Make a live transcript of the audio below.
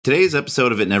Today's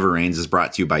episode of It Never Rains is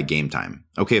brought to you by Game Time.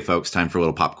 Okay, folks, time for a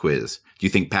little pop quiz. Do you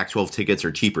think Pac-12 tickets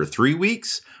are cheaper 3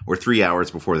 weeks or 3 hours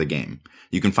before the game?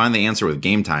 You can find the answer with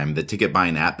Game Time, the ticket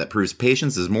buying app that proves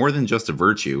patience is more than just a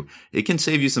virtue. It can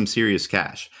save you some serious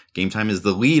cash. Game Time is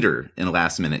the leader in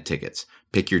last-minute tickets.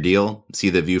 Pick your deal,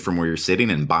 see the view from where you're sitting,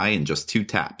 and buy in just 2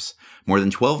 taps. More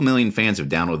than 12 million fans have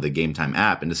downloaded the Game Time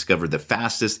app and discovered the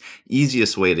fastest,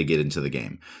 easiest way to get into the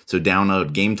game. So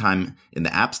download Game Time in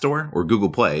the App Store or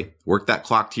Google Play, work that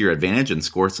clock to your advantage, and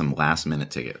score some last-minute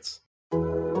tickets.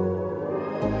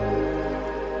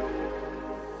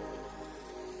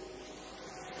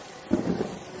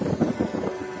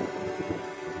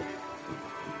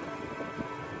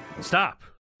 Stop.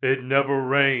 It never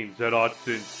rains at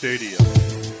Autzen Stadium.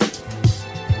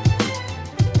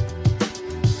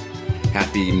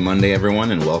 Happy Monday,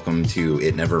 everyone, and welcome to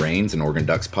It Never Rains, an Oregon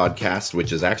Ducks podcast,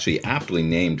 which is actually aptly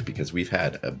named because we've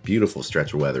had a beautiful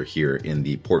stretch of weather here in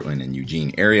the Portland and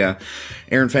Eugene area.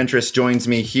 Aaron Fentress joins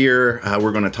me here.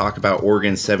 We're going to talk about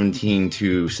Oregon's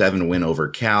 17-7 win over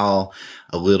Cal,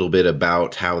 a little bit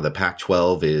about how the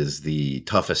Pac-12 is the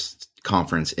toughest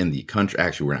conference in the country.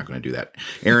 Actually, we're not going to do that.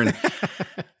 Aaron,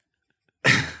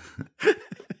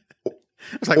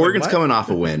 Oregon's coming off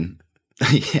a win.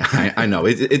 Yeah, I know.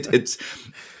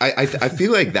 I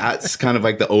feel like that's kind of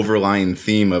like the overlying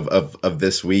theme of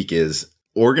this week is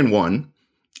Oregon won,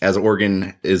 as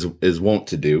Oregon is wont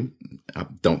to do. I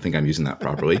don't think I'm using that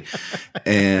properly.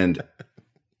 And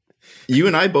you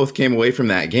and I both came away from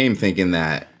that game thinking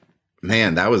that,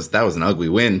 man, that was an ugly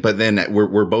win. But then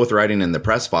we're both riding in the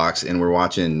press box and we're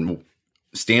watching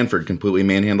Stanford completely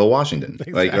manhandle Washington.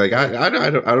 Exactly. Like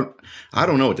I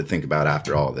don't know what to think about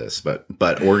after all this, but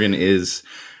Oregon is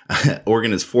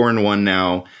 4-1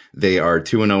 now. They are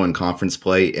 2-0 in conference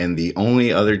play, and the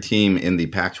only other team in the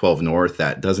Pac-12 North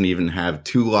that doesn't even have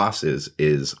 2 losses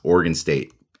is Oregon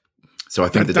State. So I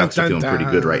think the Ducks are feeling pretty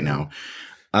good right now.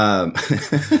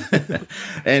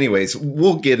 Anyways,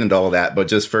 we'll get into all that, but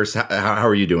just first, how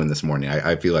are you doing this morning?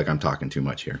 I feel like I'm talking too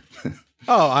much here.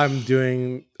 Oh, I'm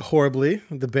doing horribly.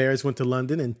 The Bears went to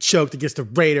London and choked against the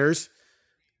Raiders.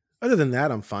 Other than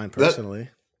that, I'm fine personally.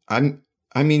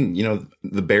 I mean, you know,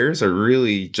 the Bears are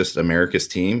really just America's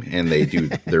team, and they do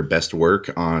their best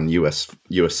work on U.S.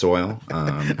 soil.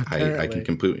 I can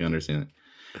completely understand it.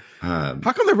 How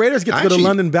come the Raiders get to go to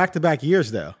London back-to-back years,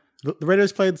 though? The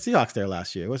Raiders played the Seahawks there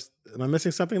last year. Am I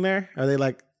missing something there? Are they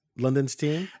like London's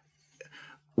team?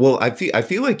 Well, I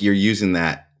feel like you're using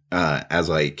that as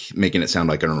like making it sound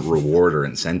like a reward or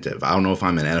incentive. I don't know if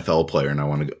I'm an NFL player and I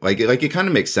want to go. Like it kind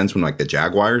of makes sense when like the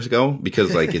Jaguars go,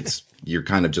 because like you're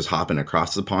kind of just hopping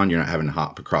across the pond. You're not having to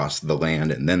hop across the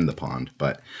land and then the pond.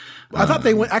 But I thought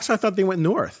they went. Actually, I thought they went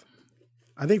north.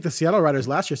 I think the Seattle Riders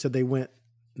last year said they went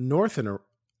north to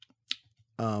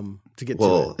get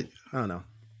to it. I don't know.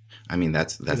 I mean,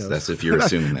 that's if you're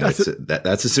assuming that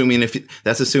that's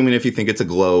assuming if you think it's a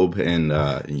globe and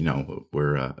you know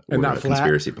we're a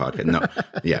conspiracy podcast.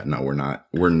 No, we're not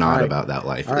right. About that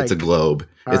life. It's a globe.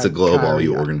 It's a globe. Kyrie, all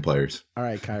you Oregon players. All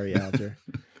right, Kyrie Alger.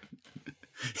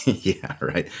 Yeah,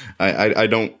 right. I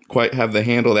don't quite have the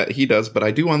handle that he does, but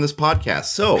I do on this podcast.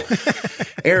 So,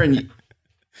 Aaron,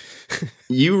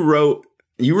 you wrote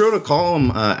a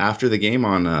column after the game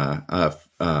on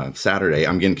Saturday.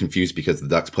 I'm getting confused because the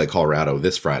Ducks play Colorado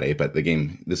this Friday, but the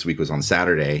game this week was on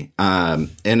Saturday.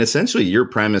 And essentially your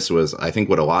premise was, I think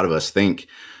what a lot of us think,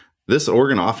 this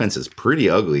Oregon offense is pretty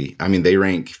ugly. I mean, they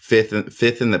rank fifth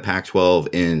in the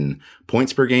Pac-12 in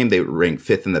points per game. They rank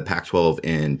 5th in the Pac-12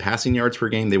 in passing yards per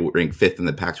game. They rank 5th in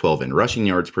the Pac-12 in rushing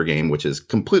yards per game, which is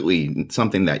completely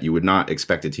something that you would not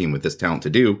expect a team with this talent to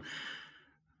do.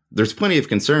 There's plenty of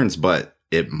concerns, but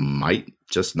it might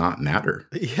just not matter.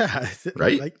 Yeah.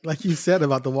 Right? Like you said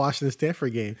about the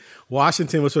Washington-Stanford game.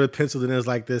 Washington was sort of penciled in as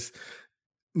like this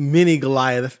mini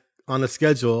Goliath on the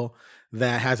schedule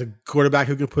that has a quarterback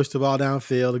who can push the ball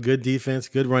downfield, a good defense,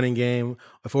 good running game.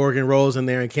 If Oregon rolls in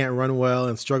there and can't run well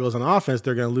and struggles on offense,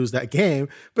 they're going to lose that game.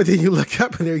 But then you look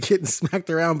up and they're getting smacked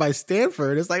around by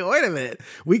Stanford. It's like, wait a minute.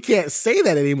 We can't say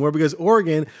that anymore because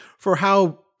Oregon, for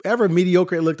however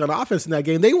mediocre it looked on offense in that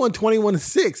game, they won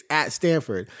 21-6 at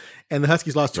Stanford. And the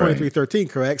Huskies lost 23-13,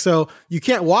 correct? So you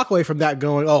can't walk away from that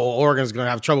going, oh, Oregon's going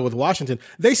to have trouble with Washington.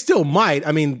 They still might.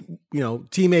 I mean, you know,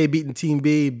 Team A beating Team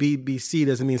B, B beat C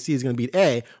doesn't mean C is going to beat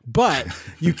A. But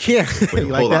you can't. Wait, you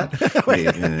like that? You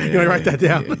want to write that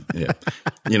down? Yeah.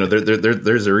 You know,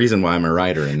 there's a reason why I'm a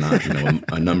writer and not, you know,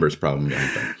 a numbers problem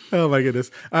guy. Oh, my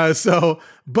goodness.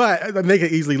 But they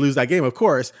could easily lose that game, of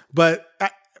course. But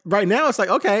right now it's like,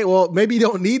 okay, well, maybe you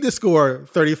don't need to score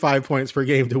 35 points per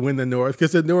game to win the North,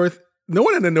 because the North no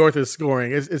one in the North is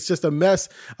scoring. It's just a mess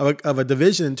of a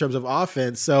division in terms of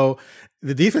offense. So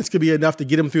the defense could be enough to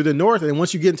get them through the North. And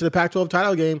once you get into the Pac-12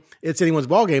 title game, it's anyone's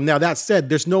ball game. Now, that said,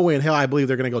 there's no way in hell I believe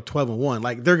they're going to go 12-1.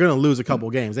 Like, they're going to lose a couple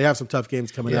games. They have some tough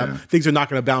games coming up. Things are not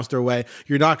going to bounce their way.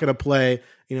 You're not going to play,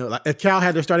 like if Cal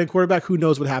had their starting quarterback, who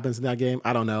knows what happens in that game?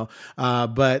 I don't know.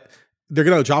 But they're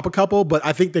going to drop a couple, but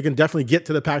I think they can definitely get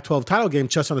to the Pac-12 title game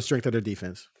just on the strength of their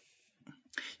defense.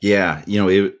 Yeah,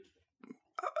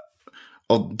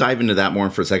 I'll dive into that more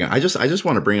for a second. I just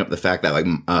want to bring up the fact that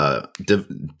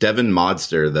Devin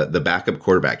Modster, the backup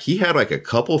quarterback, he had like a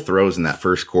couple throws in that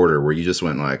first quarter where you just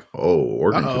went like, oh,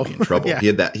 Oregon could be in trouble. Yeah. He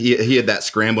had that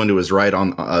scramble into his right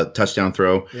on a touchdown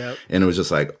throw, and it was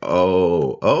just like,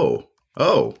 oh,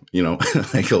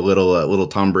 like a little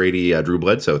Tom Brady, Drew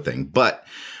Bledsoe thing, but.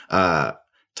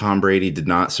 Tom Brady did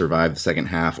not survive the second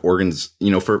half. Oregon's,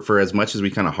 for as much as we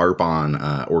kind of harp on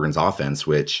Oregon's offense,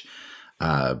 which,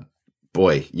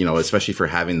 especially for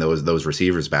having those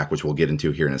receivers back, which we'll get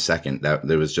into here in a second, that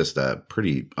there was just a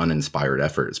pretty uninspired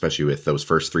effort, especially with those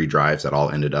first 3 drives that all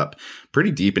ended up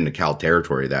pretty deep into Cal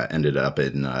territory. That ended up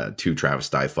in 2 Travis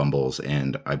Dye fumbles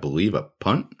and I believe a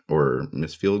punt or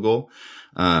missed field goal.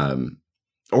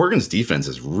 Oregon's defense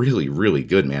is really, really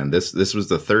good, man. This was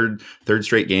the third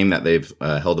straight game that they've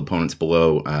held opponents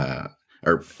below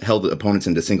or held opponents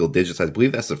into single digits. I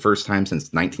believe that's the first time since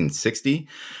 1960.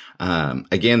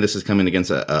 Again, this is coming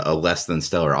against a less than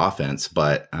stellar offense,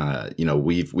 but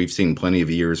we've seen plenty of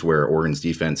years where Oregon's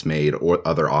defense made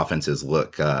other offenses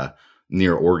look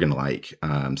near Oregon-like.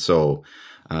 So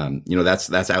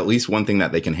that's at least one thing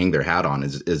that they can hang their hat on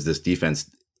is this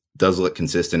defense does look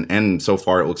consistent, and so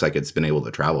far it looks like it's been able to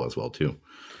travel as well too.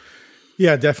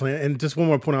 Yeah, definitely. And just one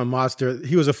more point on Modster.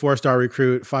 He was a 4-star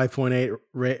recruit,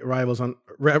 5.8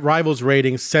 rivals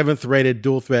rating, 7th rated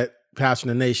dual threat passer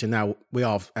in the nation. Now we've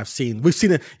seen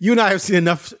it. You and I have seen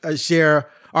enough our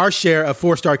share of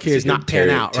 4-star kids not pan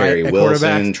out, Terry right?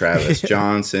 Wilson, Travis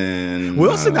Johnson.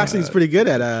 Wilson actually is pretty good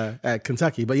at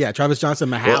Kentucky, but yeah, Travis Johnson,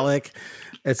 Mahalik,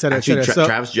 et cetera, et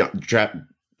cetera.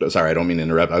 Sorry, I don't mean to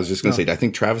interrupt. I was just going to say, I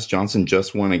think Travis Johnson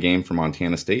just won a game for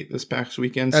Montana State this past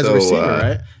weekend. As a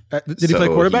receiver, right? Did he play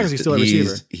quarterback or is he still a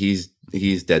receiver?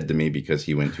 He's dead to me because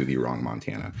he went to the wrong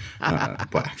Montana.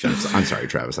 But actually, I'm sorry,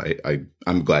 Travis.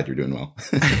 I'm glad you're doing well.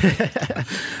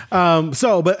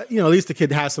 But at least the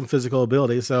kid has some physical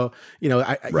ability. So, you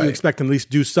expect him to at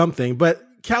least do something. But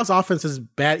Cal's offense is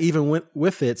bad even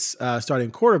with its starting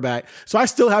quarterback. So I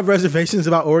still have reservations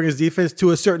about Oregon's defense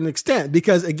to a certain extent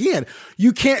because, again,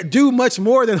 you can't do much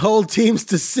more than hold teams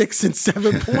to 6 and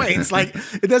 7 points. Like,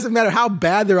 it doesn't matter how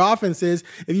bad their offense is.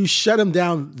 If you shut them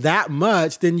down that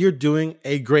much, then you're doing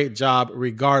a great job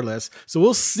regardless. So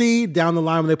we'll see down the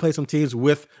line when they play some teams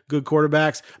with good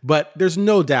quarterbacks, but there's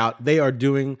no doubt they are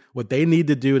doing what they need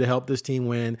to do to help this team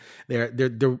win. They're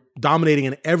dominating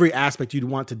in every aspect you'd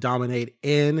want to dominate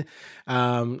in.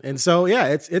 And so, yeah,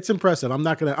 it's impressive. I'm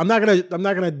not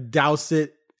gonna douse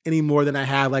it any more than I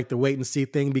have like the wait and see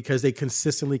thing because they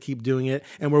consistently keep doing it.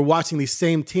 And we're watching these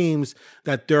same teams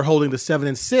that they're holding to 7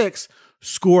 and 6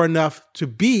 score enough to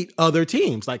beat other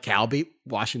teams. Like Cal beat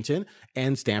Washington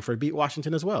and Stanford beat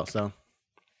Washington as well. So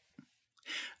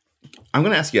I'm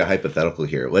going to ask you a hypothetical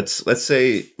here. Let's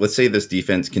say this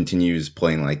defense continues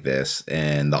playing like this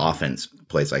and the offense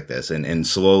plays like this and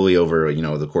slowly over,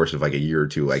 the course of like a year or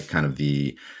two, like kind of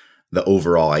the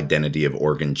overall identity of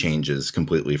Oregon changes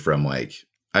completely from like,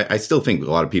 I still think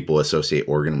a lot of people associate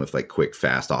Oregon with like quick,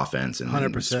 fast offense and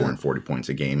 100%. Scoring 40 points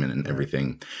a game and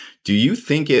everything. Do you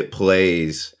think it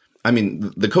plays? I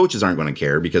mean, the coaches aren't going to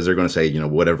care because they're going to say,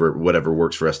 whatever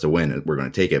works for us to win, we're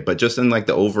going to take it. But just in like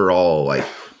the overall like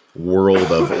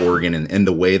world of Oregon and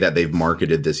the way that they've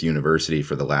marketed this university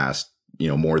for the last,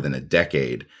 more than a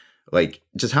decade, like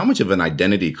just how much of an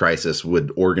identity crisis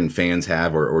would Oregon fans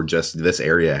have or just this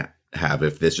area have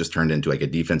if this just turned into like a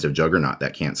defensive juggernaut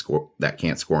that can't score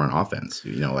on offense,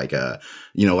 like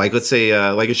let's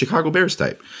say like a Chicago Bears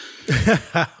type.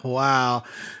 Wow.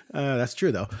 That's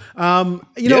true though.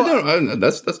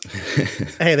 That's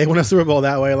hey, they won a Super Bowl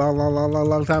that way a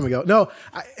long time ago. No,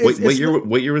 what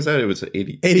year was that? It was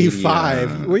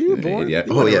 85. Were you born? Yeah.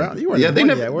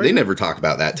 They never talk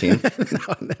about that team.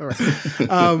 No,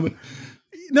 never.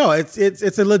 No,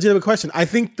 it's a legitimate question. I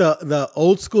think the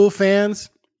old school fans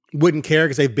wouldn't care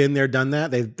because they've been there, done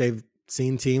that. They've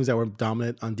seen teams that were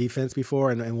dominant on defense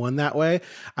before and won that way.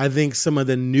 I think some of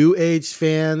the new age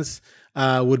fans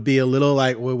would be a little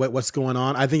like, what's going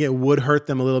on? I think it would hurt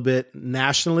them a little bit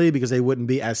nationally because they wouldn't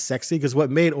be as sexy. Because what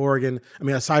made Oregon, I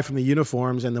mean, aside from the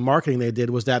uniforms and the marketing they did,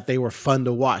 was that they were fun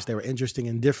to watch. They were interesting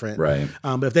and different. Right.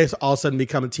 But if they all of a sudden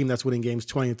become a team that's winning games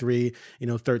 23,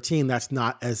 13, that's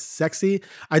not as sexy.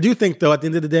 I do think, though, at the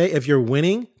end of the day, if you're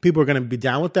winning, people are going to be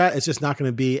down with that. It's just not going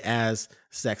to be as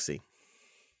sexy.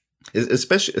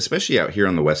 Especially out here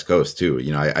on the West Coast, too.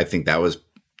 I think that was,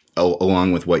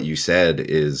 along with what you said,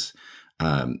 is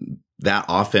that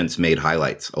offense made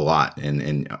highlights a lot.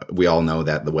 And we all know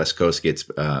that the West Coast gets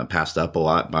passed up a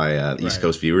lot by East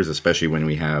Coast viewers, especially when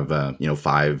we have,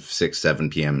 5, 6, 7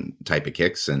 p.m. type of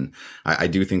kicks. And I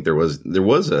do think there was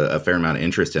a fair amount of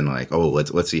interest in like, oh,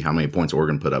 let's see how many points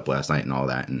Oregon put up last night and all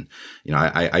that. And,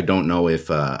 I don't know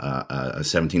if a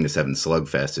 17-7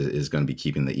 slugfest is going to be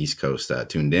keeping the East Coast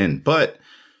tuned in, but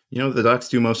the Ducks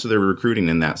do most of their recruiting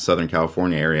in that Southern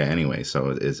California area anyway, so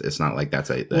it's not like that's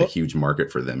a huge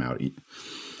market for them out. And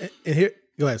here,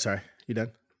 go ahead. Sorry, you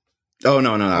done? Oh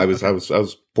no, I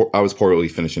was poorly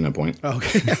finishing a point.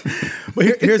 Okay,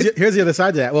 well here's the other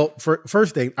side to that. Well,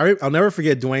 first thing, I'll never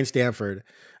forget Dwayne Stanford,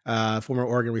 former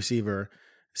Oregon receiver.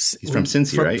 He's from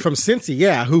Cincy, right? From Cincy,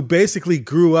 yeah, who basically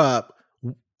grew up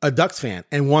a Ducks fan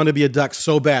and wanted to be a Ducks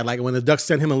so bad. Like when the Ducks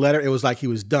sent him a letter, it was like he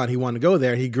was done. He wanted to go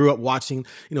there. He grew up watching,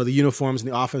 the uniforms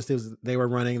and the offense they were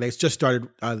running. They just started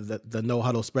the no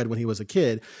huddle spread when he was a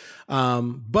kid.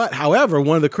 But however,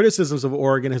 one of the criticisms of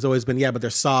Oregon has always been, but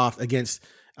they're soft against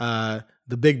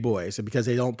the big boys, and because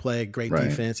they don't play great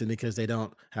defense and because they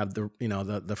don't have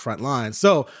the front line.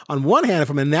 So on one hand,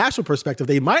 from a national perspective,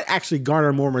 they might actually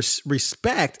garner more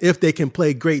respect if they can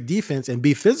play great defense and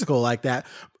be physical like that,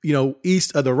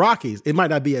 east of the Rockies. It might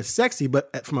not be as sexy,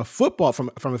 but from a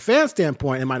fan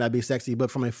standpoint, it might not be sexy, but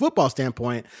from a football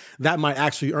standpoint, that might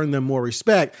actually earn them more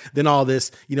respect than all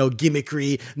this,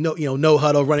 gimmickry, no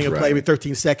huddle, running a play every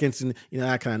 13 seconds and,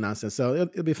 that kind of nonsense. So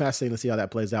it'll be fascinating to see how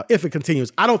that plays out if it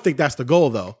continues. I don't think that's the goal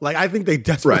though. Like, I think they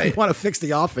desperately want to fix the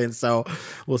offense. So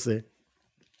we'll see.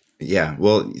 Yeah,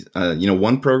 well,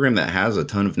 one program that has a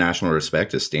ton of national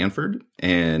respect is Stanford.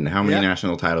 And how many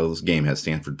national titles game has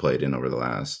Stanford played in over the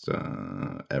last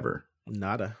ever?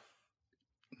 Nada.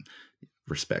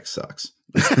 Respect sucks.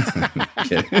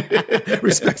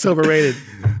 Respect's overrated.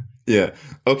 Yeah.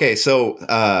 Okay, so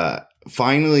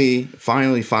finally,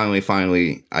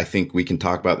 I think we can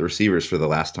talk about the receivers for the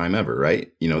last time ever,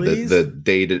 right? The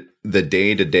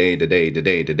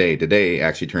day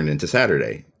actually turned into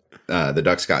Saturday. The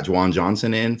Ducks got Juwan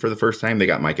Johnson in for the first time. They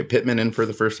got Micah Pittman in for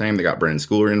the first time. They got Brendan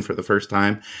Schooler in for the first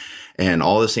time. And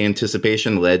all this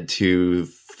anticipation led to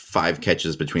 5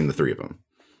 catches between the 3 of them.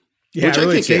 Yeah, which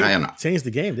really changed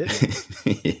the game, didn't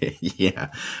it? Yeah.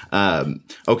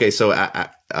 Okay, so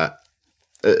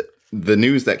the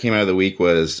news that came out of the week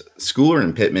was Schooler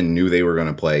and Pittman knew they were going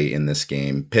to play in this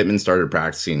game. Pittman started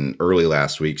practicing early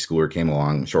last week. Schooler came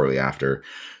along shortly after.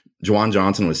 Juwan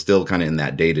Johnson was still kind of in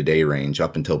that day-to-day range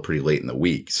up until pretty late in the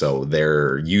week. So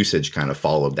their usage kind of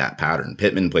followed that pattern.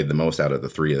 Pittman played the most out of the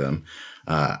 3 of them.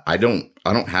 I don't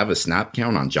have a snap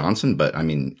count on Johnson, but I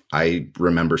mean, I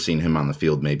remember seeing him on the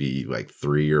field maybe like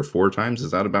 3 or 4 times.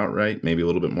 Is that about right? Maybe a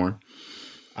little bit more.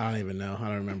 I don't even know. I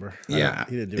don't remember. Yeah.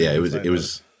 It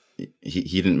was.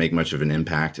 He didn't make much of an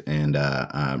impact. And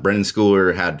Brendan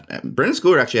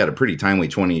Schooler actually had a pretty timely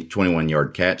 21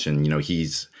 yard catch. And,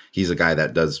 he's a guy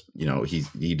that does,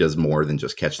 he does more than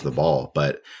just catch the ball.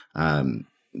 But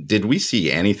did we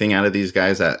see anything out of these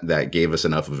guys that gave us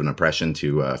enough of an impression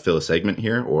to fill a segment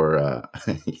here? Or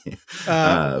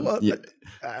I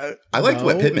liked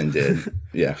what Pittman did.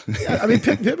 Yeah. I mean,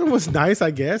 Pittman was nice,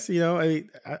 I guess. I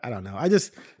don't know. I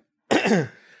just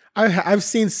I've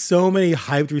seen so many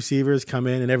hyped receivers come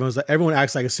in, and everyone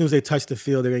acts like as soon as they touch the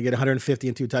field, they're going to get 150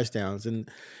 and 2 touchdowns. And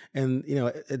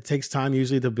it takes time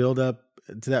usually to build up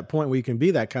to that point where you can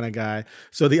be that kind of guy.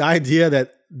 So the idea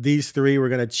that these 3 were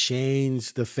going to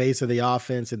change the face of the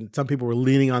offense, and some people were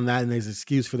leaning on that and as an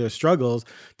excuse for their struggles,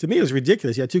 to me, it was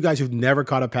ridiculous. You had 2 guys who've never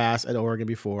caught a pass at Oregon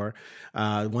before,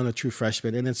 one a true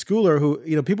freshman, and then Schooler,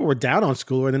 who, people were down on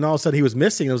Schooler, and then all of a sudden he was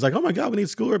missing. It was like, oh my God, we need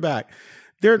Schooler back.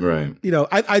 Right.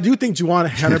 I do think Juwan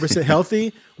 100%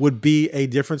 healthy would be a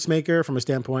difference maker from a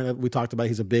standpoint that we talked about.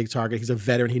 He's a big target. He's a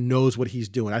veteran. He knows what he's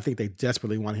doing. I think they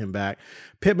desperately want him back.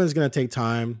 Pittman's going to take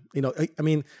time. I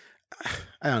mean,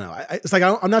 I don't know. It's like,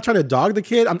 I'm not trying to dog the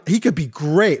kid. He could be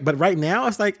great, but right now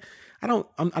it's like, I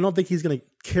don't think he's going to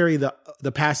carry the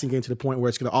passing game to the point where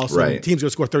it's going to also teams going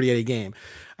to score 38 a game.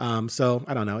 So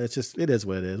I don't know. It's just, it is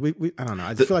what it is. I don't know.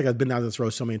 I just feel like I've been down this road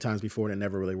so many times before and it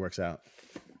never really works out.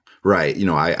 Right.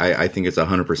 I think it's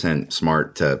 100%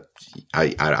 smart to,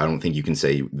 I don't think you can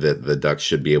say that the Ducks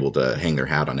should be able to hang their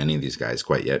hat on any of these guys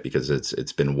quite yet, because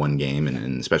it's been one game,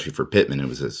 and especially for Pittman, it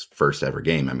was his first ever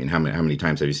game. I mean, how many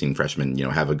times have you seen freshmen,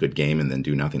 have a good game and then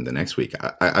do nothing the next week?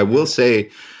 I will say,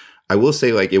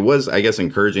 like, it was, I guess,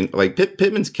 encouraging. Like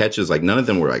Pittman's catches, like, none of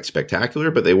them were like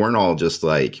spectacular, but they weren't all just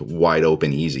like wide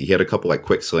open easy. He had a couple like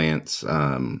quick slants.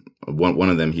 One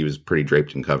of them, he was pretty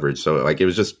draped in coverage. So like, it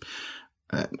was just,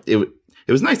 it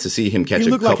was nice to see him catch a couple.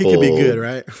 He looked like he could be good,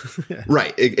 right?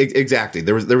 Right, exactly.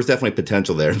 There was definitely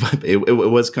potential there, but it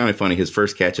was kind of funny. His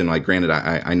first catch, and like, granted,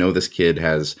 I know this kid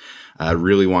has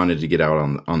really wanted to get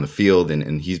out on the field,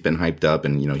 and he's been hyped up,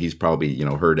 and he's probably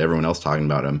heard everyone else talking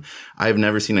about him. I've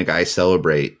never seen a guy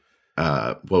celebrate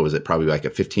what was it, probably like a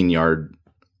 15-yard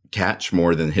catch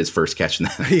more than his first catch in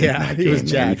that, yeah, in that he game. was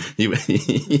jacked.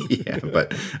 Yeah,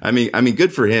 but I mean,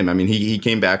 good for him. I mean, he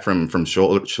came back from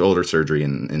shoulder surgery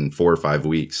in 4 or 5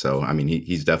 weeks, so I mean,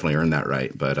 he's definitely earned that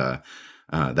right. But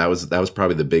that was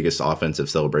probably the biggest offensive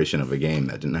celebration of a game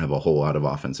that didn't have a whole lot of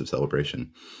offensive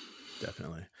celebration.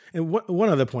 Definitely. And one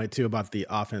other point too about the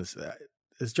offense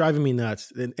is driving me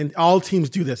nuts. And all teams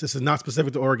do this. This is not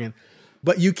specific to Oregon.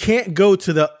 But you can't go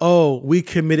to the, we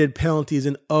committed penalties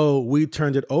and, we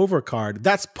turned it over card.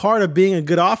 That's part of being a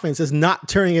good offense, is not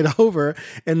turning it over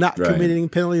and not committing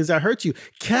penalties that hurt you.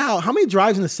 Cal, how many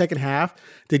drives in the second half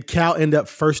did Cal end up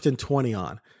 1st and 20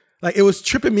 on? Like, it was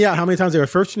tripping me out how many times they were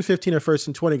 1st and 15 or 1st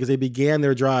and 20, because they began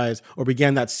their drives or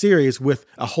began that series with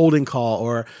a holding call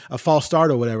or a false start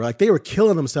or whatever. Like, they were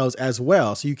killing themselves as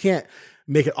well. So you can't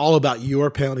make it all about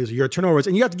your penalties or your turnovers.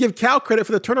 And you have to give Cal credit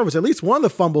for the turnovers. At least one of the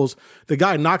fumbles, the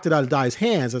guy knocked it out of Dye's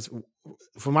hands. That's,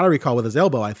 from what I recall, with his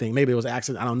elbow, I think. Maybe it was an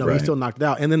accident. I don't know. He still knocked it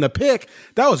out. And then the pick,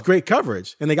 that was great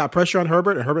coverage. And they got pressure on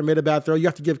Herbert, and Herbert made a bad throw. You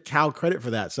have to give Cal credit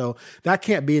for that. So that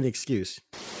can't be an excuse.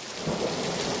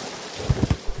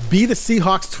 Be the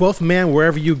Seahawks' 12th man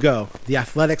wherever you go. The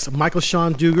Athletics' Michael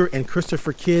Sean Dugar and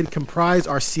Christopher Kidd comprise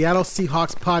our Seattle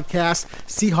Seahawks podcast,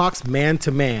 Seahawks Man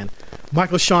to Man.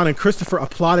 Michael Sean and Christopher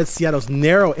applauded Seattle's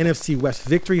narrow NFC West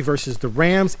victory versus the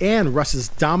Rams and Russ's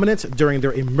dominance during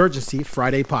their emergency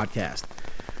Friday podcast.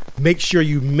 Make sure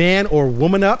you man or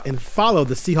woman up and follow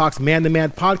the Seahawks Man to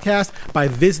Man podcast by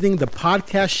visiting the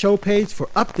podcast show page for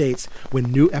updates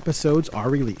when new episodes are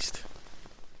released.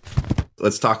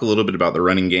 Let's talk a little bit about the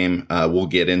running game. We'll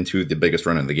get into the biggest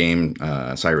run of the game,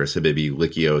 Cyrus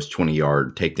Habibi-Likio's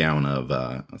 20-yard takedown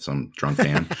of some drunk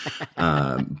fan.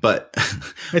 But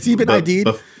has he been ID'd?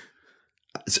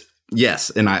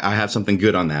 Yes, and I have something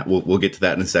good on that. We'll get to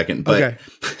that in a second. But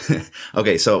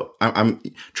okay, so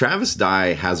Travis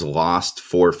Dye has lost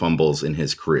 4 fumbles in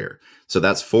his career. So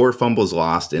that's 4 fumbles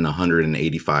lost in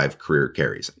 185 career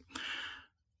carries.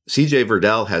 CJ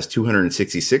Verdell has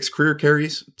 266 career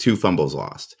carries, 2 fumbles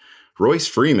lost. Royce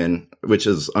Freeman, which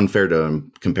is unfair to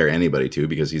compare anybody to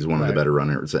because he's one of the better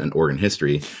runners in Oregon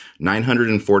history,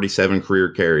 947 career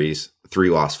carries, 3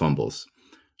 lost fumbles.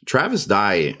 Travis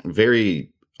Dye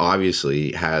very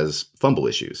obviously has fumble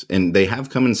issues, and they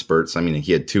have come in spurts. I mean,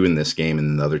 he had 2 in this game,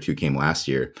 and the other 2 came last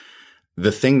year.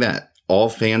 The thing that all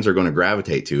fans are going to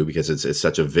gravitate to, because it's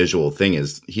such a visual thing,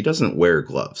 is he doesn't wear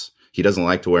gloves. He doesn't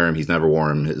like to wear them. He's never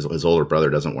worn them. His older brother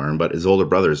doesn't wear them, but his older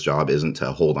brother's job isn't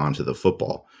to hold on to the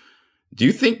football. Do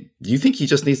you think he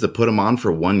just needs to put them on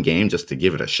for one game just to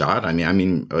give it a shot? I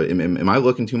mean, am I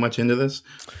looking too much into this?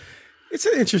 It's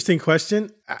an interesting question.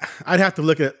 I'd have to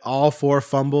look at all 4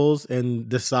 fumbles and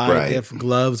decide if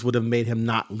gloves would have made him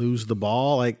not lose the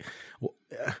ball. Like,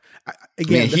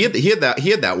 again, he had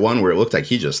that one where it looked like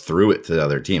he just threw it to the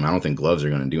other team. I don't think gloves are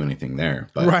going to do anything there.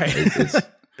 But it's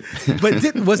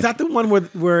but was that the one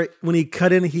where when he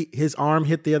cut in, his arm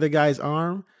hit the other guy's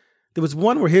arm? There was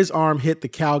one where his arm hit the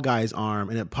Cal guy's arm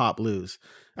and it popped loose.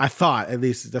 I thought, at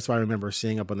least that's what I remember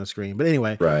seeing up on the screen. But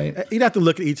anyway, you'd have to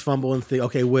look at each fumble and think,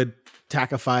 okay, would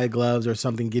Tackify gloves or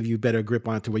something give you better grip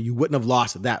on it to where you wouldn't have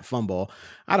lost that fumble?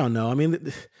 I don't know. I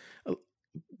mean,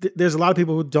 there's a lot of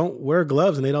people who don't wear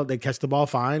gloves and they catch the ball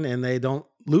fine and they don't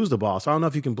lose the ball. So I don't know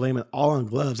if you can blame it all on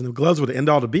gloves. And if gloves were the end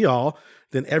all to be all,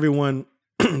 then everyone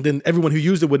who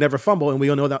used it would never fumble, and we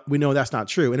know that's not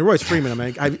true. And Royce Freeman,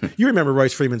 I mean, you remember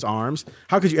Royce Freeman's arms?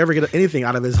 How could you ever get anything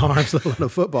out of his arms, let alone a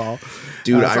football?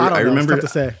 Dude, I remember. It's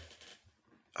tough to say.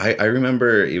 I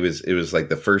remember it was like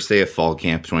the first day of fall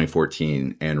camp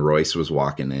 2014, and Royce was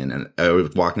walking in, and I was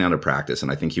walking out of practice,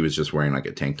 and I think he was just wearing like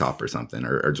a tank top or something,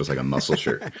 or just like a muscle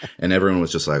shirt, and everyone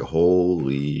was just like,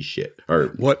 "Holy shit!" Or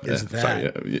what is that?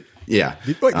 Sorry, yeah.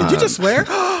 Did you just swear?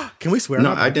 Can we swear?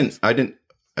 No, I didn't.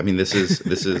 I mean, this is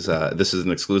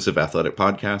an exclusive athletic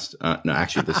podcast. No,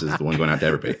 actually, this is the one going out to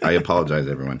everybody. I apologize,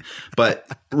 everyone. But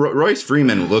Royce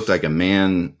Freeman looked like a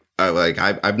man. Like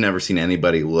I've never seen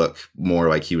anybody look more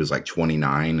like he was like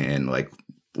 29 and like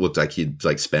looked like he'd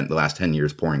like spent the last 10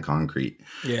 years pouring concrete.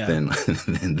 Yeah. Than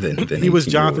he was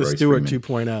Jonathan Stewart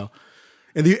Freeman. 2.0.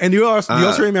 And do you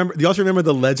also remember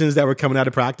the legends that were coming out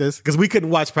of practice? Because we couldn't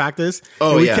watch practice.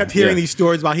 Oh, and we yeah, kept hearing these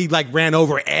stories about he like ran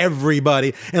over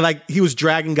everybody and like he was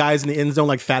dragging guys in the end zone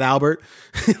like Fat Albert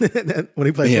when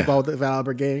he played football with the Fat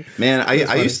Albert game. Man,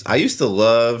 I used to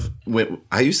love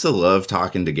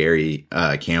talking to Gary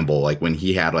Campbell like when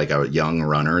he had like a young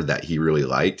runner that he really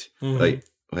liked. Mm-hmm.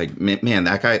 Like man,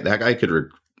 that guy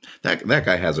could. That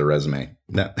guy has a resume.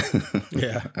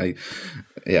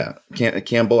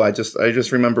 Campbell. I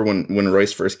just remember when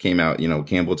Royce first came out. You know,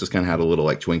 Campbell just kind of had a little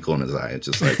like twinkle in his eye. It's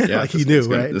just like, yeah, like he knew,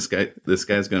 right? This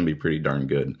guy's going to be pretty darn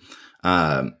good.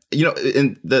 You know,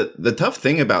 and the tough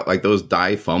thing about like those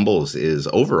die fumbles is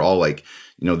overall, like,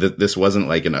 you know, this wasn't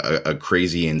like a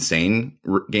crazy, insane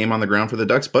game on the ground for the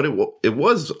Ducks, but it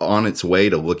was on its way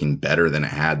to looking better than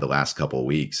it had the last couple of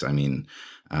weeks. I mean.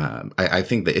 I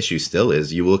think the issue still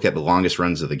is you look at the longest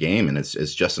runs of the game and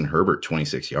it's Justin Herbert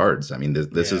 26 yards. I mean,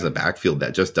 this is a backfield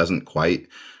that just doesn't quite,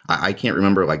 I can't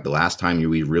remember like the last time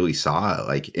we really saw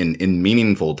like in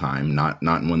meaningful time, not in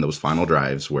one of those final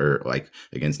drives where like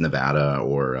against Nevada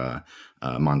or,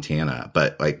 Montana,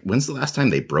 but like when's the last time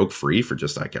they broke free for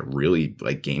just like a really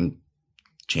like game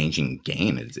changing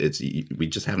gain? We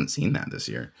just haven't seen that this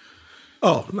year.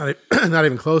 Oh, not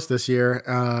even close this year.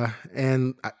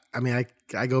 And I mean,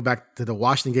 I go back to the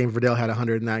Washington game. Verdell had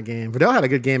 100 in that game. Verdell had a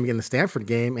good game in the Stanford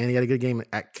game, and he had a good game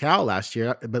at Cal last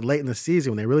year. But late in the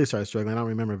season, when they really started struggling, I don't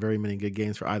remember very many good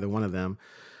games for either one of them.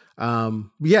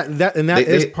 That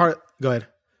is part. Go ahead.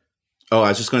 Oh, I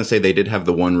was just going to say they did have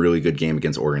the one really good game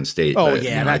against Oregon State. Oh, but,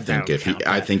 yeah, you know, I think if you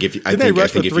gave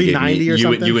me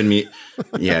you and me,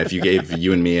 yeah, if you gave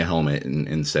you and me a helmet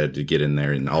and said to get in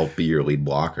there and I'll be your lead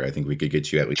blocker, I think we could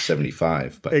get you at least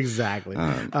 75. But exactly.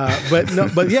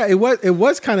 But yeah, it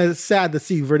was kind of sad to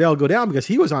see Verdell go down because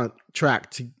he was on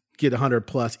track to get 100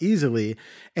 plus easily,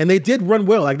 and they did run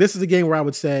well. Like this is a game where I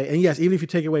would say, and yes, even if you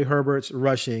take away Herbert's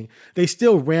rushing, they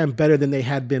still ran better than they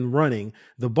had been running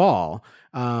the ball.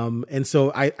 And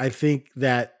so I think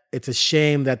that it's a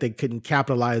shame that they couldn't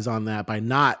capitalize on that by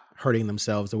not hurting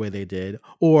themselves the way they did,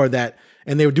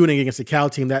 and they were doing it against the Cal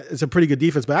team. That is a pretty good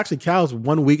defense, but actually Cal's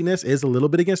one weakness is a little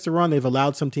bit against the run. They've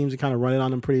allowed some teams to kind of run it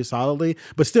on them pretty solidly,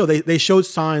 but still they showed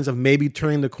signs of maybe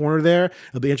turning the corner there.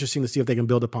 It'll be interesting to see if they can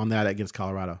build upon that against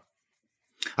Colorado.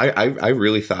 I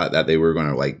really thought that they were going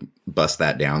to like bust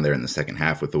that down there in the second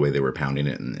half with the way they were pounding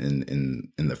it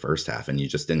in the first half, and you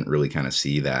just didn't really kind of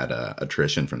see that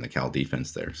attrition from the Cal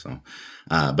defense there. So,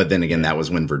 but then again, that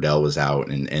was when Verdell was out,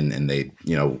 and they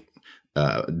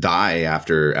die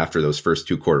after those first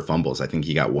two quarter fumbles. I think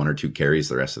he got one or two carries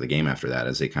the rest of the game after that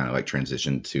as they kind of like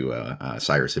transitioned to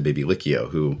Cyrus Habibi-Likio,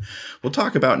 who we'll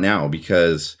talk about now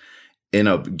because in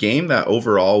a game that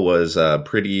overall was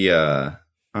pretty.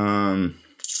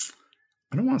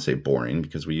 I don't want to say boring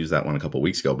because we used that one a couple of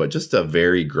weeks ago, but just a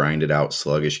very grinded out,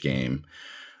 sluggish game.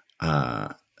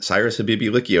 Cyrus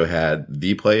Habibi-Likio had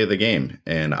the play of the game,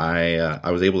 and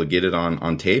I was able to get it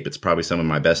on tape. It's probably some of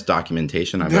my best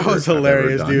documentation I've ever done. That was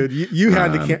hilarious, dude. You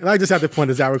had to. I just have to point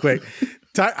this out real quick.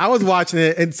 I was watching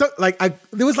it, and so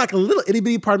there was like a little itty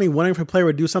bitty part of me wondering if a player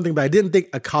would do something, but I didn't think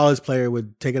a college player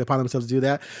would take it upon themselves to do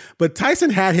that. But Tyson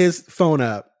had his phone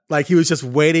up. Like he was just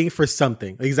waiting for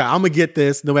something. He's like, I'm going to get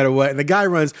this no matter what. And the guy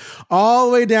runs all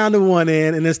the way down to one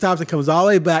end and then stops and comes all the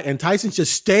way back. And Tyson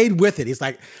just stayed with it. He's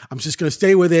like, I'm just going to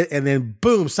stay with it. And then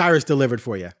boom, Cyrus delivered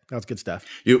for you. That was good stuff.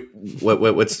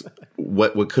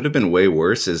 What could have been way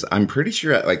worse is I'm pretty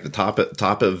sure at like the top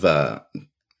of the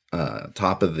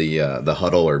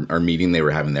huddle or meeting they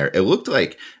were having there, it looked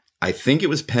like, I think it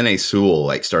was Penei Sewell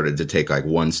like started to take like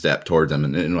one step towards them.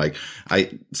 And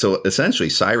so essentially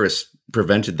Cyrus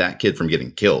prevented that kid from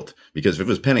getting killed, because if it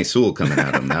was Penei Sewell coming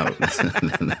at him,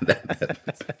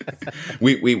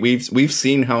 we've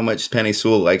seen how much Penei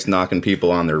Sewell likes knocking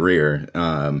people on their rear.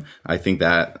 I think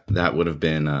that would have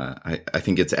been, I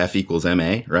think it's F equals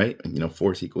MA, right?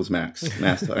 Force equals mass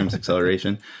times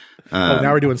acceleration.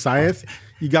 Now we're doing science.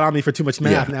 You got on me for too much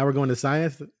math. Yeah. Now we're going to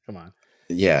science. Come on.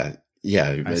 Yeah.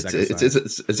 Yeah,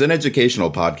 it's an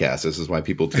educational podcast. This is why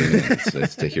people tune in.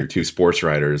 It's to hear two sports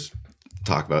writers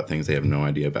talk about things they have no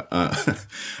idea about.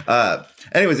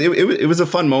 Anyways, it was a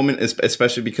fun moment,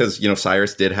 especially because,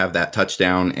 Cyrus did have that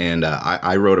touchdown. And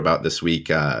I wrote about this week,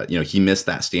 he missed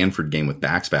that Stanford game with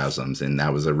back spasms. And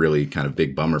that was a really kind of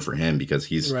big bummer for him because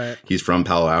he's from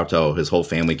Palo Alto. His whole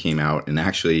family came out, and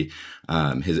actually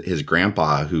his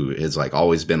grandpa, who has like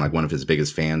always been like one of his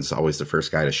biggest fans, always the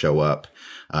first guy to show up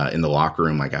in the locker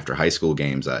room, like after high school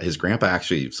games. His grandpa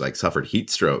actually like suffered heat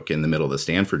stroke in the middle of the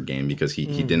Stanford game because he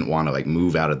didn't want to like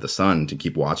move out of the sun to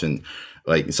keep watching.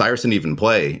 Like Cyrus didn't even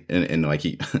play, and like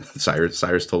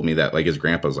Cyrus told me that like his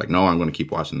grandpa was like, no, I'm going to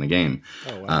keep watching the game.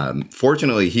 Oh, wow.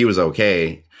 Fortunately, he was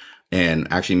okay and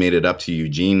actually made it up to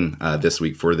Eugene this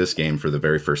week for this game for the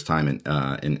very first time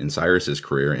in Cyrus's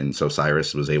career, and so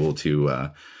Cyrus was able to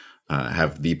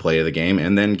have the play of the game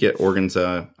and then get Oregon's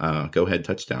go-ahead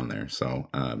touchdown there. So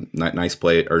nice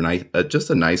play, or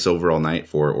just a nice overall night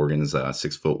for Oregon's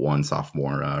 6'1"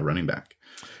 sophomore running back.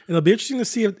 It'll be interesting to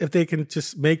see if they can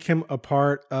just make him a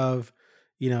part of,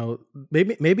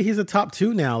 maybe he's a top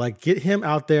 2 now. Like, get him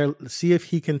out there, see if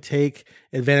he can take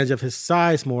advantage of his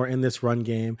size more in this run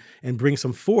game and bring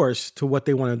some force to what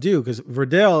they want to do. Because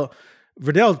Verdell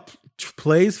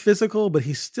plays physical, but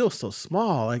he's still so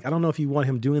small. Like, I don't know if you want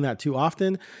him doing that too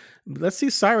often. Let's see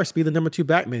Cyrus be the number 2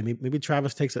 back. Maybe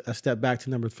Travis takes a step back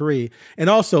to number 3. And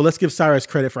also, let's give Cyrus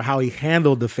credit for how he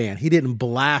handled the fan. He didn't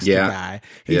blast the guy.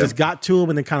 He just got to him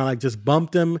and then kind of like just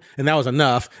bumped him, and that was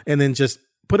enough. And then just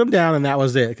put him down, and that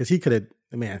was it. Because he could have,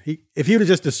 if he would have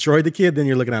just destroyed the kid, then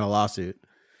you're looking at a lawsuit.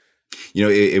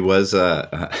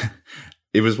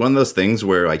 It was one of those things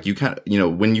where like you kind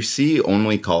of, when you see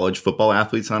only college football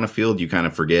athletes on a field, you kind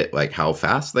of forget like how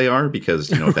fast they are because,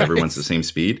 if everyone's the same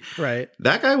speed. Right.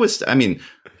 That guy was,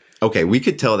 okay, we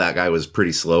could tell that guy was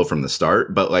pretty slow from the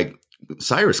start, but like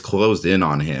Cyrus closed in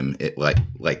on him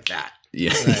like that.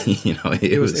 Yeah. Right.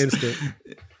 It was instant.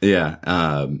 Yeah.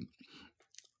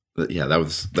 Yeah,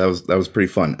 that was pretty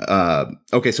fun.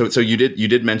 Okay. So you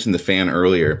did mention the fan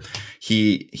earlier.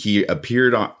 He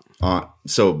appeared on,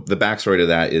 so the backstory to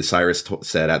that is Cyrus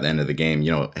said at the end of the game,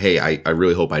 hey, I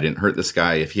really hope I didn't hurt this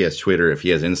guy. If he has Twitter, if he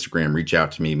has Instagram, reach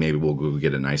out to me. Maybe we'll go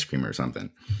get an ice cream or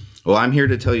something. Well, I'm here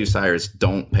to tell you, Cyrus,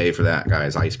 don't pay for that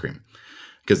guy's ice cream.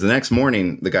 Because the next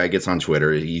morning, the guy gets on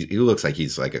Twitter. He looks like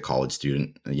he's like a college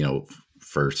student,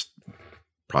 first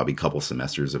probably couple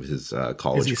semesters of his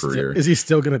college career. Is he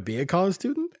still going to be a college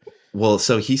student? Well,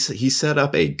 so he set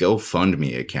up a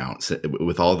GoFundMe account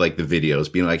with all like the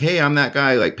videos being like, hey, I'm that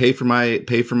guy, like pay for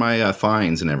my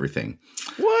fines and everything.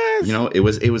 What?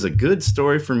 It was a good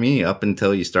story for me up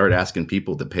until you start asking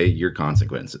people to pay your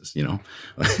consequences,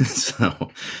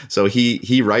 so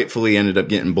he rightfully ended up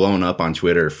getting blown up on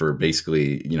Twitter for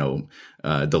basically,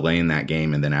 delaying that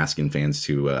game and then asking fans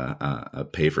to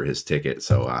pay for his ticket.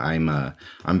 So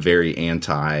I'm very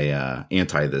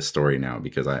anti this story now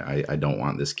because I don't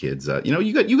want this kid's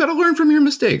you got to learn from your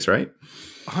mistakes, right?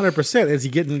 100%. Is he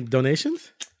getting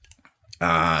donations?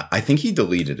 I think he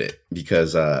deleted it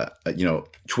because,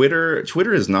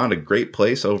 Twitter is not a great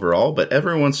place overall, but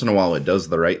every once in a while it does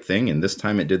the right thing. And this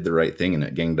time it did the right thing and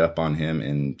it ganged up on him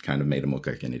and kind of made him look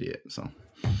like an idiot. So,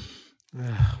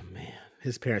 oh man,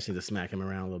 his parents need to smack him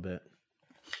around a little bit.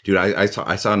 Dude, I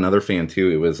saw another fan too.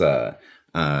 It was,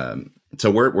 so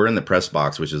we're in the press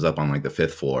box, which is up on like the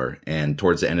 5th floor, and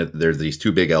towards the end there's these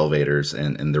 2 big elevators,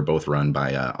 and they're both run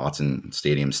by Autzen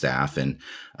Stadium staff. And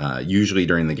usually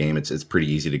during the game, it's pretty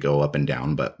easy to go up and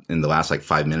down, but in the last like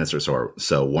 5 minutes or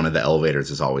so, one of the elevators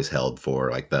is always held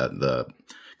for like the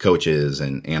coaches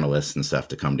and analysts and stuff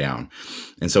to come down.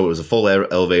 And so it was a full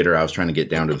elevator. I was trying to get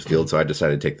down to the field, so I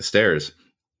decided to take the stairs.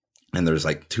 And there's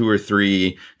like 2 or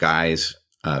 3 guys,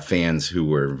 fans who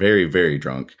were very, very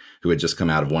drunk, who had just come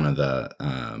out of one of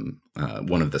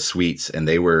the suites, and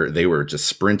they were just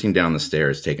sprinting down the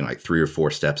stairs, taking like 3 or 4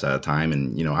 steps at a time.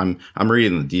 And I'm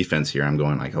reading the defense here. I'm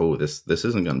going like, oh, this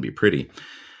isn't going to be pretty.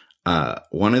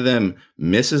 One of them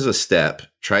misses a step,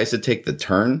 tries to take the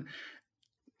turn,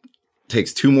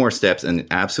 takes 2 more steps, and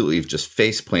absolutely just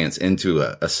face plants into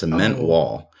a cement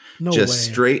wall. No just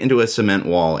way. Straight into a cement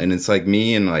wall. And it's like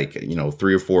me and like,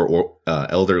 3 or 4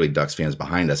 elderly Ducks fans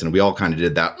behind us. And we all kind of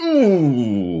did that.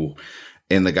 Ooh.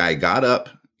 And the guy got up,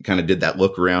 kind of did that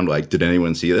look around like, did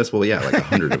anyone see this? Well, yeah, like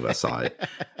 100 of us saw it.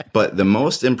 But the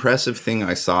most impressive thing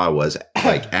I saw was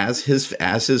like, as his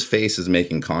face is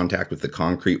making contact with the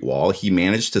concrete wall, he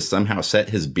managed to somehow set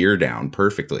his beer down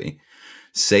perfectly,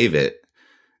 save it,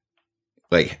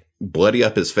 like, bloody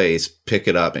up his face, pick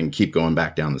it up, and keep going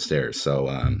back down the stairs. So,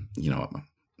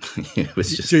 it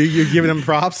was just. So you're giving him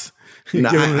props? You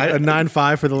No, give him a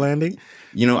 9.5 for the landing.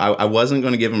 You know, I wasn't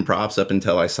going to give him props up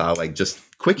until I saw like just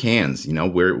quick hands. You know,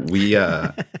 where we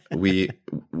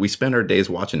spend our days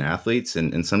watching athletes,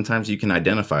 and sometimes you can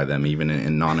identify them even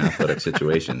in non-athletic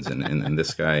situations. And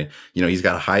this guy, you know, he's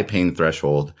got a high pain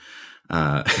threshold,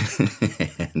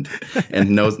 and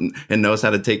knows how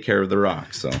to take care of the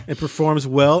rock. So it performs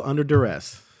well under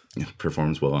duress.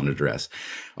 Performs well under duress.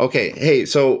 Okay, hey,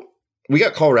 so we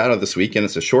got Colorado this week, and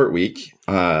it's a short week.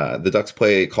 The Ducks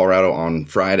play Colorado on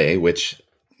Friday, which,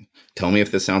 tell me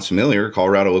if this sounds familiar.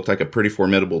 Colorado looked like a pretty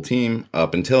formidable team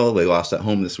up until they lost at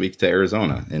home this week to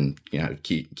Arizona. And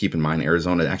keep in mind,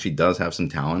 Arizona actually does have some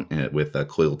talent with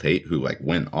Khalil Tate, who like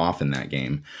went off in that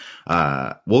game.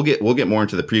 We'll get more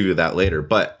into the preview of that later.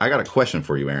 But I got a question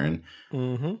for you, Aaron.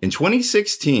 Mm-hmm. In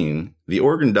 2016, the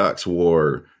Oregon Ducks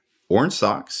wore orange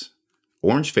socks,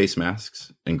 orange face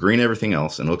masks, and green everything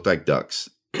else, and looked like ducks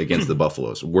against the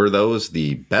Buffaloes. Were those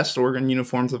the best Oregon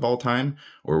uniforms of all time,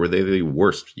 or were they the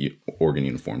worst Oregon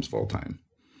uniforms of all time?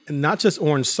 And not just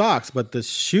orange socks, but the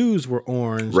shoes were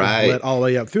orange, right, and bled all the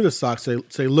way up through the socks. So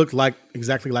they looked like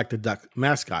exactly like the Duck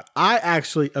mascot. I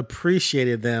actually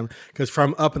appreciated them because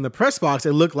from up in the press box,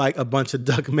 it looked like a bunch of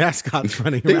Duck mascots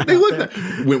running around. They looked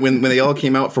when they all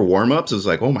came out for warm-ups, it was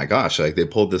like, oh my gosh, like they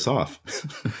pulled this off.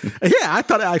 Yeah, I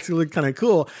thought it actually looked kind of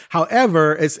cool.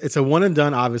 However, it's a one and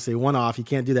done, obviously, one off. You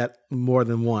can't do that more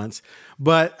than once.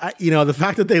 But the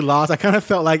fact that they lost, I kind of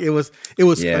felt like it was.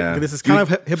 Yeah. This is kind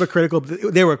of hypocritical.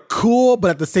 They were cool,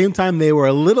 but at the same time, they were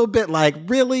a little bit like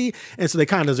really, and so they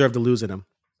kind of deserve to lose in them.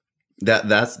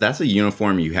 That's a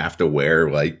uniform you have to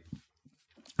wear like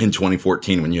in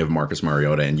 2014 when you have Marcus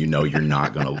Mariota and you know you're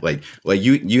not gonna like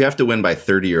you have to win by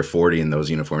 30 or 40 in those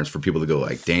uniforms for people to go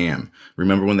like, damn,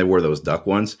 remember when they wore those duck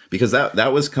ones? Because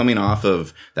that was coming off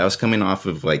of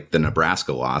like the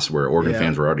Nebraska loss where Oregon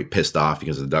fans were already pissed off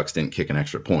because the Ducks didn't kick an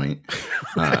extra point.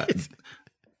 Right.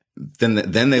 Then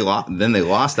they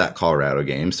lost that Colorado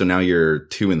game, so now you're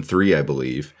 2-3, I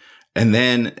believe. And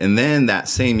then that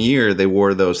same year they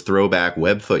wore those throwback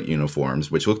Webfoot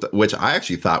uniforms, which I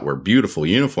actually thought were beautiful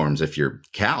uniforms if you're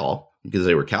Cal, because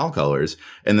they were Cal colors.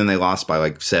 And then they lost by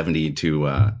like 70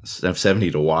 to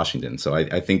Washington. So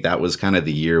I think that was kind of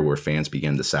the year where fans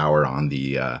began to sour on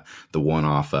the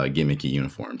one-off gimmicky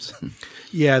uniforms.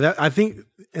 Yeah, I think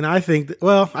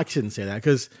well, I shouldn't say that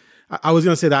because I was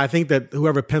going to say that I think that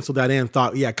whoever penciled that in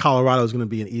thought, Colorado was going to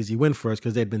be an easy win for us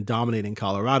because they'd been dominating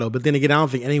Colorado. But then again, I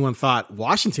don't think anyone thought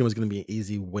Washington was going to be an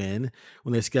easy win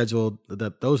when they scheduled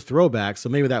those throwbacks. So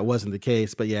maybe that wasn't the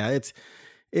case. But yeah,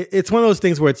 it's one of those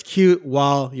things where it's cute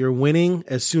while you're winning.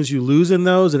 As soon as you lose in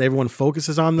those, and everyone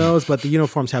focuses on those, but the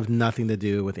uniforms have nothing to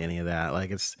do with any of that.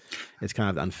 Like it's kind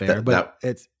of unfair.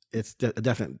 It's a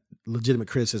definite legitimate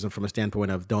criticism from a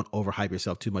standpoint of don't overhype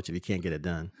yourself too much if you can't get it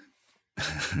done.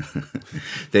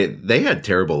 They had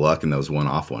terrible luck in those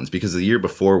one-off ones because the year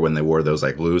before when they wore those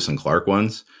like Lewis and Clark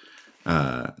ones,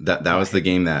 that was the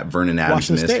game that Vernon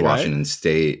Adams missed Washington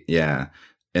State. Yeah.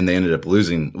 And they ended up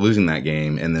losing that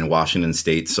game. And then Washington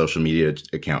State's social media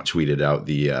account tweeted out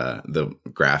the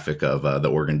graphic of the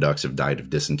Oregon Ducks have died of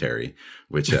dysentery,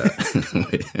 which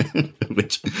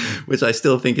which I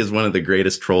still think is one of the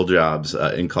greatest troll jobs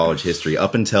in college history.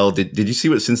 Up until did you see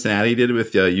what Cincinnati did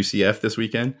with UCF this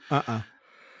weekend?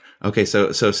 Okay, so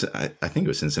I think it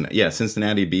was Cincinnati. Yeah,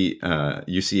 Cincinnati beat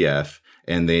UCF.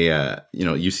 And they,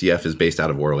 UCF is based out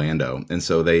of Orlando, and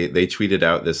so they tweeted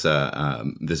out this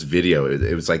video.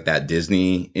 It was like that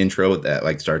Disney intro that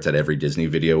like starts at every Disney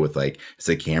video with like it's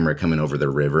a camera coming over the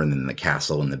river, and then the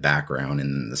castle in the background,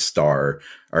 and then the star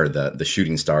or the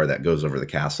shooting star that goes over the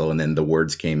castle, and then the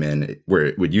words came in where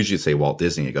it would usually say Walt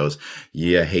Disney. It goes,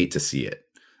 "Yeah, hate to see it."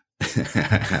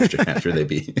 after they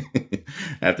beat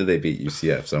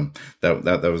UCF, so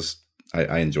that was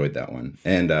I enjoyed that one,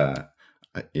 and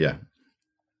yeah.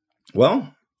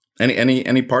 Well,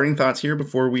 any parting thoughts here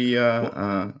before we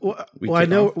I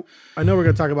know we're going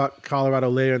to talk about Colorado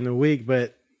later in the week,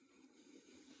 but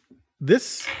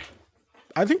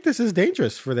I think this is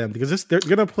dangerous for them because they're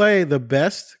going to play the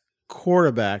best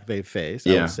quarterback they face.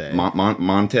 I would say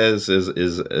Montez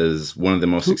is one of the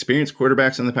most experienced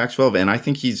quarterbacks in the Pac-12, and I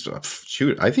think he's got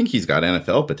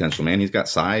NFL potential. Man, he's got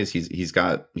size. He's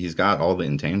got all the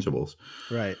intangibles.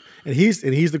 Right, and he's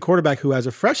the quarterback who, as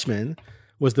a freshman,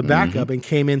 was the backup and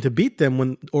came in to beat them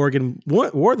when Oregon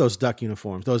wore those duck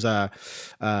uniforms, those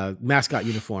mascot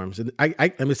uniforms. And I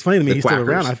mean, it's funny to me he's still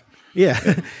around.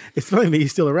 It's funny to me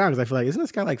he's still around because I feel like, isn't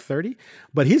this guy like 30?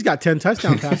 But he's got 10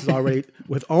 touchdown passes already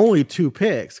with only 2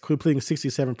 picks, completing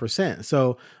 67%.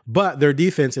 So, but their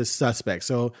defense is suspect.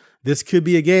 So this could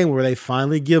be a game where they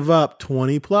finally give up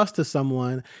 20 plus to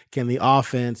someone. Can the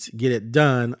offense get it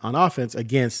done on offense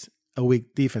against a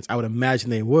weak defense? I would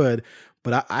imagine they would.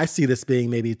 But I see this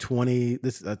being maybe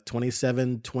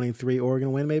 27-23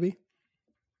 Oregon win, maybe.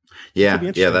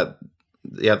 That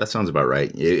sounds about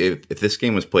right. If this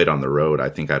game was played on the road, I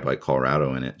think I'd like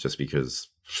Colorado in it, just because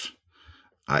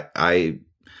I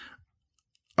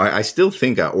still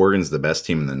think Oregon's the best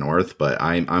team in the North, but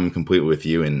I'm completely with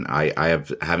you, and I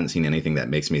haven't seen anything that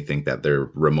makes me think that they're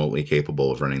remotely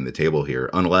capable of running the table here,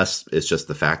 unless it's just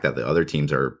the fact that the other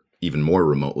teams are even more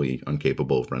remotely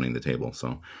incapable of running the table.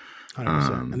 So.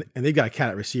 100%. And they've got a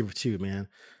cat at receiver too, man.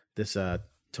 This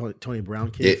Tony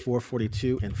Brown kid,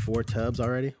 442 and 4 tubs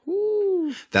already.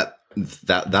 Woo.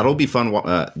 That'll be fun.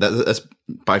 That's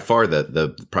by far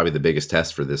the probably the biggest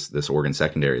test for this Oregon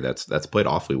secondary. That's played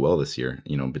awfully well this year.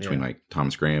 You know, between like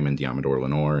Thomas Graham and Diamador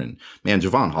Lenore, and man,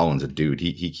 Javon Holland's a dude.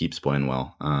 He keeps playing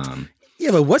well.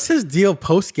 But what's his deal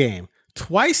post game?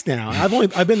 Twice now.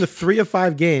 I've been to 3 of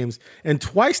 5 games, and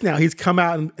twice now he's come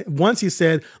out and once he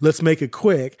said, "Let's make it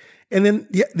quick," and then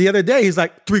the other day he's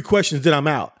like, 3 questions, then I'm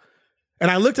out. And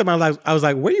I looked at my life. I was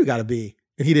like, "Where you got to be?"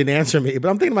 And he didn't answer me. But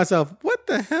I'm thinking to myself, "What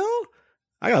the hell?"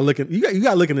 I gotta look at you.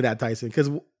 Got to look into that, Tyson, because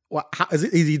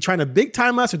is he trying to big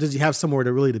time us, or does he have somewhere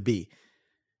to be?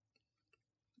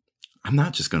 I'm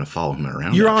not just going to follow him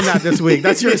around. You're on that this week.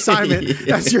 That's your assignment.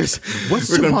 That's yours.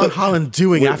 What's Javon Holland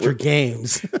doing after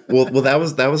games? well, that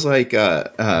was like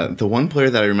the one player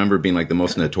that I remember being like the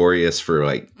most notorious for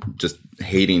like just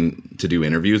hating to do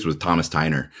interviews was Thomas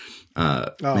Tyner.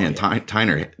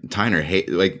 Tyner hate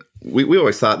like we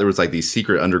always thought there was like these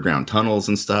secret underground tunnels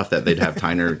and stuff that they'd have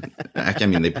Tyner. I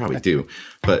mean, they probably do,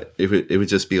 but it would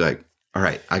just be like, all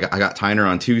right, I got Tyner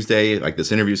on Tuesday. Like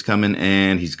this interview's coming,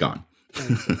 and he's gone.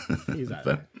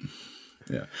 But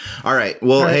yeah. All right.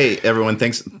 Well, hey everyone,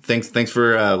 thanks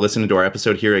for listening to our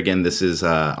episode here. Again, this is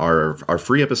our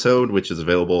free episode, which is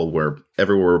available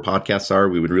wherever podcasts are.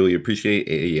 We would really appreciate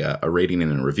a rating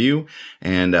and a review,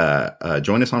 and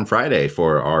join us on Friday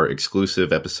for our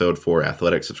exclusive episode for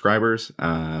Athletic subscribers,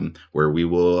 where we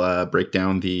will break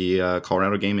down the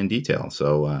Colorado game in detail.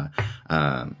 So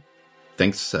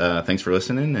thanks for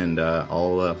listening, and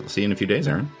I'll see you in a few days,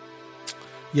 Aaron.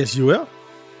 Yes, you will.